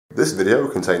This video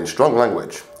contains strong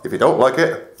language. If you don't like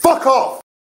it, fuck off!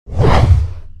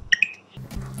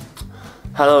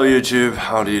 Hello YouTube,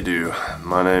 how do you do?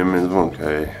 My name is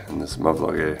Monkaiy and this is my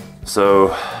vlog. So,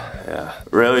 yeah,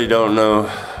 really don't know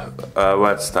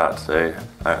where to start today.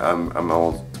 I'm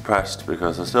all depressed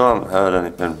because I still haven't heard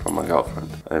anything from my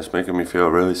girlfriend. And it's making me feel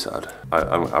really sad.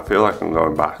 I feel like I'm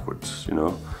going backwards, you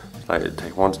know? It's like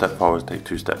take one step forward, take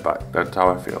two steps back. That's how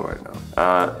I feel right now.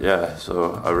 Yeah,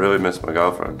 so I really miss my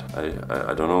girlfriend.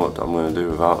 I don't know what I'm gonna do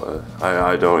without her.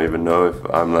 I don't even know if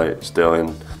I'm like still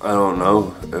in, I don't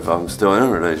know if I'm still in a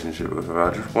relationship with her.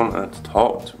 I just want her to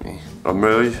talk to me. I'm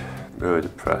really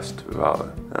depressed without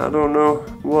her. And I don't know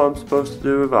what I'm supposed to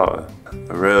do without her.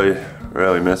 I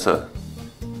really miss her.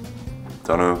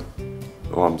 Don't know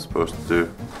what I'm supposed to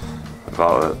do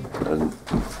without her. And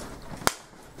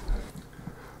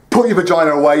put your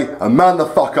vagina away and man the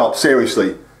fuck up,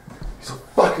 seriously. It's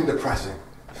fucking depressing.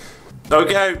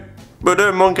 okay, we're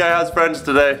doing Monkaiy Has Friends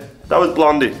today. That was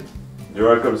Blondie. You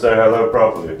wanna come say hello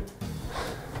properly?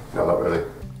 No, not really.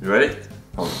 You ready?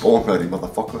 I was born ready,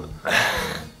 motherfucker.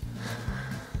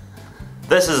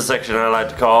 This is a section I like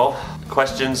to call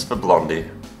Questions for Blondie.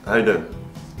 How you doing?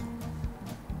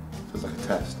 Feels like a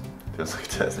test. Feels like a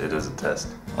test. It is a test.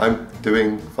 I'm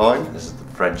doing fine. This is the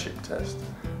friendship test.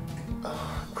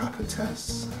 Oh, crap at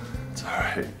tests. It's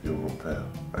alright, you won't fail.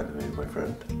 I know you're my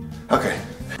friend. Okay.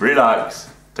 Relax.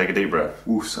 Take a deep breath.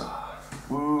 Woosah.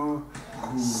 Woosah.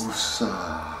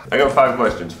 I got 5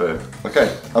 questions for you. Okay,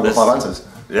 I've got 5 answers.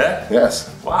 Yeah? Yes.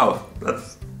 Wow,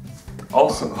 that's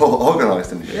awesome.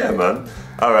 Organised and shit. Yeah, man.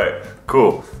 Alright,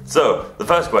 cool. So, the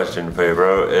first question for you,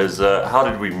 bro, is how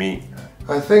did we meet?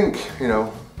 I think, you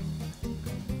know,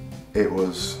 it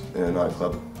was in a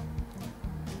nightclub.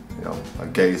 You know, I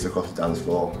gazed across the dance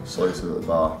floor, saw you stood at the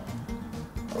bar,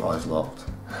 our eyes locked.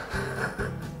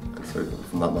 And so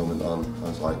from that moment on, I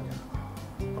was like,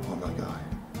 I want that guy.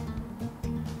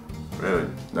 Really?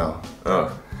 No.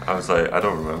 Oh, I was like, I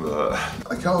don't remember that.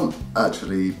 I can't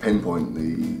actually pinpoint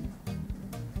the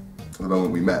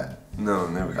moment we met. No,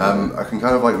 never can. I can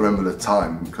kind of like remember the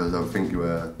time because I think you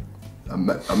were, I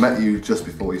met you just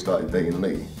before you started dating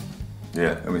me.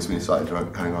 Yeah. And we started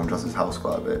hanging around Justin's house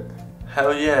quite a bit.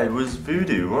 Hell yeah, it was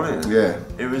voodoo, wasn't it? Yeah.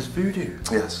 It was voodoo.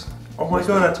 Yes. Oh my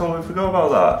god, I totally forgot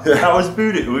about that. Yeah. That was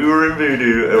voodoo. We were in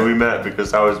voodoo and we met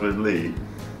because I was with Lee.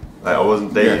 Like, I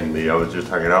wasn't dating Lee, I was just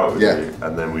hanging out with Lee.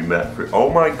 And then we met for, oh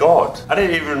my god. I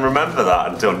didn't even remember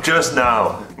that until just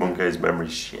now. Monkai's memory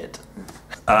shit.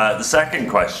 The second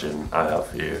question I have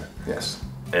for you. Yes.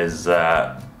 Is,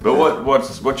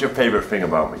 what's your favourite thing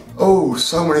about me? Oh,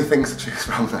 so many things to choose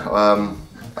from now.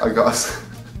 I got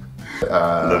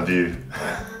Love you.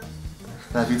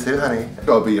 Love you too, honey.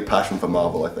 Gotta be your passion for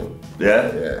Marvel, I think.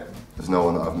 Yeah? Yeah. There's no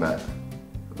one that I've met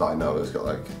that I know has got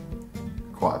like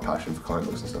quite a passion for comic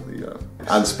books and stuff that you have.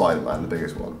 And Spider-Man, the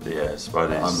biggest one. Yeah,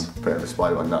 Spidey's. I'm a bit of a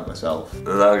Spider-Man nut myself.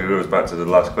 That goes back to the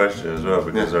last question as well,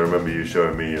 because I remember you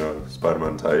showing me your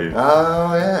Spider-Man tattoo.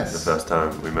 Oh, yes. The first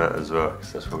time we met as well,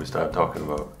 because that's what we started talking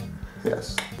about.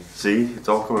 Yes. See, it's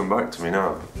all coming back to me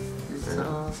now. It's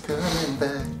all coming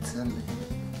back to me.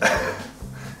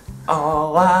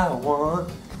 All I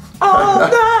want, all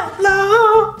night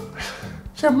long.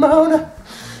 Shamona,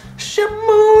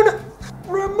 Shamona,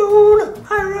 Ramona,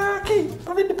 hierarchy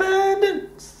of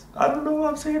independence. I don't know what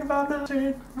I'm saying about now.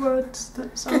 What's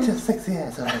the song? get your sexy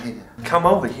ass over here. Come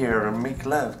over here and make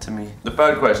love to me. The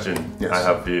third question I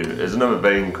have for you is another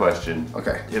vain question.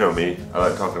 Okay. You know me, I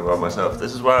like talking about myself.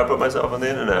 This is why I put myself on the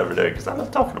internet every day, because I love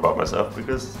talking about myself,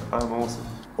 because I'm awesome.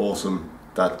 Awesome.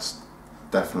 That's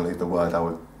definitely the word I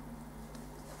would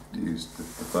use. The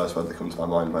first word that comes to my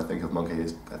mind when I think of Monkaiy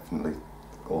is definitely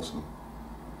awesome.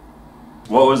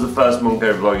 What was the first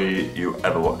Monkaiy vlog you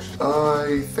ever watched?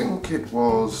 I think it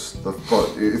was if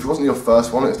it wasn't your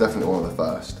first one, it's definitely one of the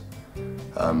first.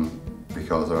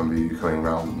 Because I remember you coming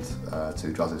round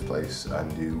to Jazz's place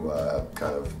and you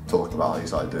kind of talking about how you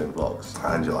started doing vlogs.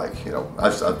 And you're like, you know,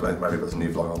 maybe there's a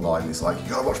new vlog online, it's like, you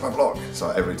gotta watch my vlog.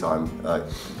 So every time, like,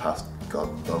 past, God,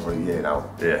 over a year now.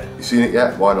 Yeah. You seen it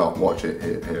yet? Why not? Watch it,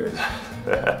 here it is.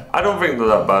 I don't think they're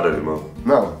that bad anymore.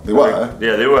 No, they were.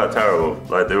 Yeah, they were terrible.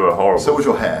 Like, they were horrible. So was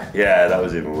your hair. Yeah, that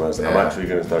was even worse. Yeah. I'm actually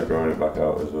going to start growing it back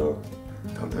out as well.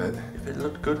 Don't do it. If it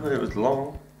looked good when it was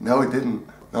long. No, it didn't.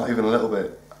 Not even a little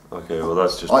bit. Okay, well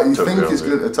that's just. You think it's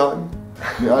good at the time?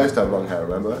 Yeah, I used to have long hair,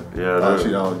 remember? Yeah, no.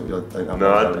 Actually, no, you don't have no,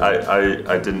 long hair.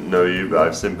 I didn't know you, but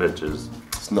I've seen pictures.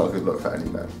 It's not a good look for any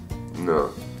man.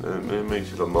 No, it makes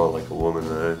you look more like a woman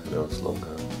than anything else, long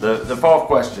hair. The fourth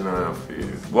question I have for you,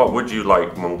 what would you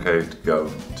like Monkaiy to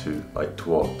go to, like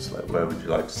towards? Like, where would you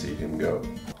like to see him go?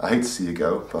 I hate to see you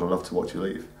go, but I'd love to watch you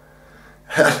leave.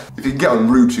 If If you can get on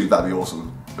RudeTube, that'd be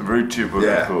awesome. RudeTube would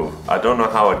be cool. I don't know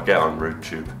how I'd get on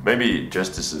RudeTube. Maybe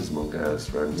Justice's Monkai's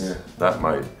friends. Yeah. That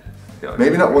might.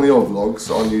 Maybe not one of your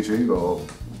vlogs on YouTube, or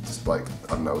just like, I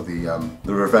don't know,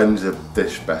 the Revenge of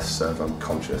Dish Best Served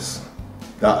Unconscious.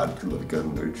 That'd look good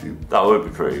on RudeTube. That would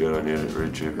be pretty good on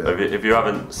RudeTube. Yeah. If you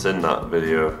haven't seen that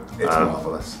video, it's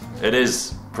marvellous. It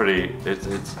is pretty.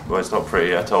 Well, it's not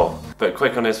pretty at all. But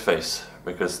click on his face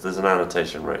because there's an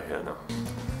annotation right here now.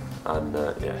 And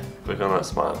yeah, click on that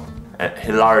smile.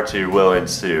 Hilarity will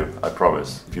ensue, I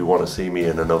promise. If you want to see me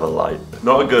in another light,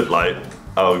 not a good light,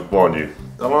 I'll warn you.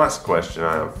 The last question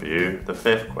I have for you, the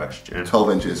 5th question.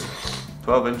 12 inches.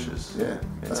 12 inches? Yeah.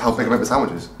 That's how big I make the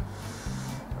sandwiches.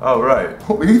 Oh, right.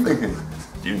 What were you thinking?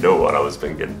 You know what I was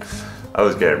thinking. I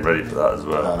was getting ready for that as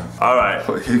well. Alright.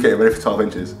 You're getting ready for 12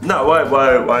 inches? No,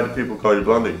 why do people call you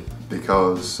Blondie?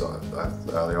 Because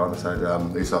earlier on I said I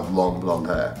used to have long blonde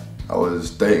hair. I was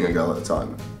dating a girl at the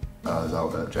time. I was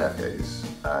out at JFK's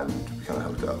and we kind of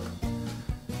hooked up.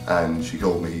 And she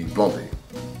called me Blondie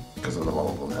because of the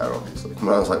long blonde hair, obviously. And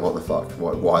I was like, what the fuck?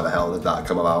 Why the hell did that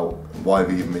come about? Why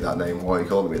have you given me that name? Why are you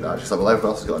calling me that? She's like, well,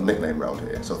 everyone else has got a nickname around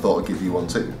here, so I thought I'd give you one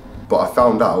too. But I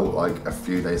found out, like, a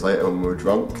few days later when we were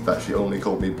drunk, that she only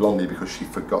called me Blondie because she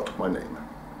forgot my name.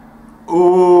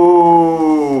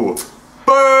 Ooh!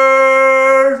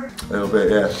 Burn! A little bit,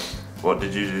 yeah. What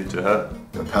did you do to her?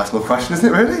 A personal question, isn't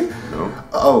it, really? No.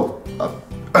 Oh,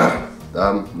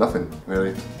 nothing,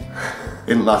 really. It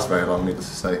didn't last very long, needless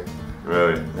to say.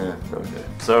 Really? Yeah. Okay.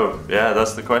 So, yeah,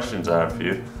 that's the questions I have for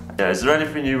you. Yeah, is there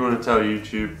anything you want to tell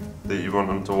YouTube that you want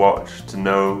them to watch, to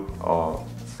know, or...?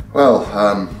 Well,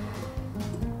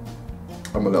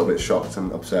 I'm a little bit shocked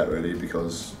and upset, really,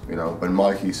 because, you know, when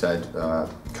Monkaiy said,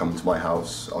 come to my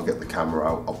house, I'll get the camera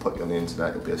out, I'll put you on the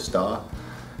internet, you'll be a star,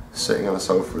 sitting on a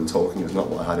sofa and talking is not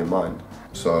what I had in mind.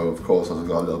 So, of course, I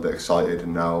got a little bit excited,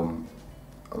 and now I'm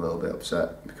a little bit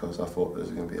upset because I thought there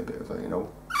was going to be a bit of a, you know,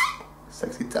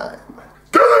 sexy time.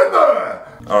 Get in there!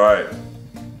 Alright.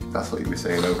 That's what you'd be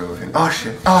saying over and over again. Oh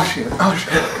shit, oh shit, oh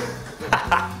shit.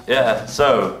 Yeah,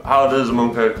 so, how does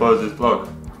Monkaiy close his vlog?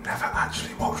 I've never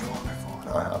actually watched one before.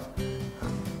 No, I have.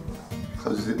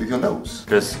 Closes it with your nose.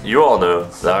 Because you all know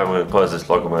that I'm going to close this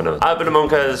vlog with my nose. I've been a Monkaiy,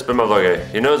 this has been my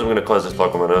vlog. He knows I'm going to close this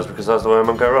vlog with my nose because that's the way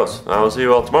Monkaiy rolls. I will see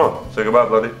you all tomorrow. Say goodbye,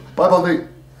 Blondie. Bye, Blondie.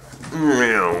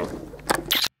 Meow.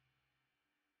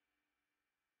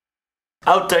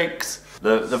 Outtakes.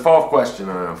 The 4th question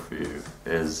I have for you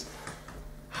is,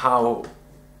 how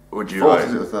would you like... 4th,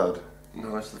 is it the 3rd?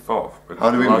 No, it's the 4th.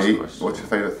 How do we meet? Question. What's your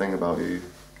favourite thing about you?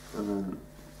 And then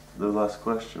the last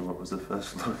question, what was the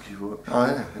first vlog you watched? Oh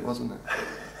yeah, it wasn't it?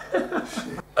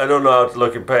 Shit. I don't know how to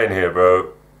look in pain here,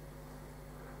 bro.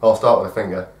 I'll start with a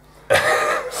finger.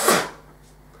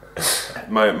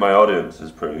 My audience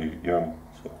is pretty young,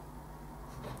 so...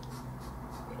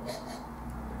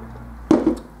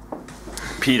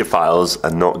 Pedophiles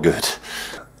are not good.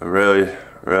 I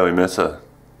really miss her.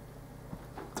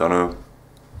 Don't know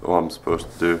what I'm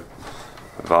supposed to do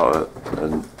about it,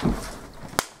 and...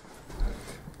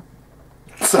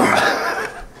 Sorry.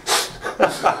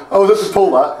 I was up to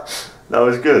pull that. That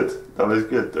was good. That was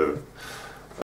good, though.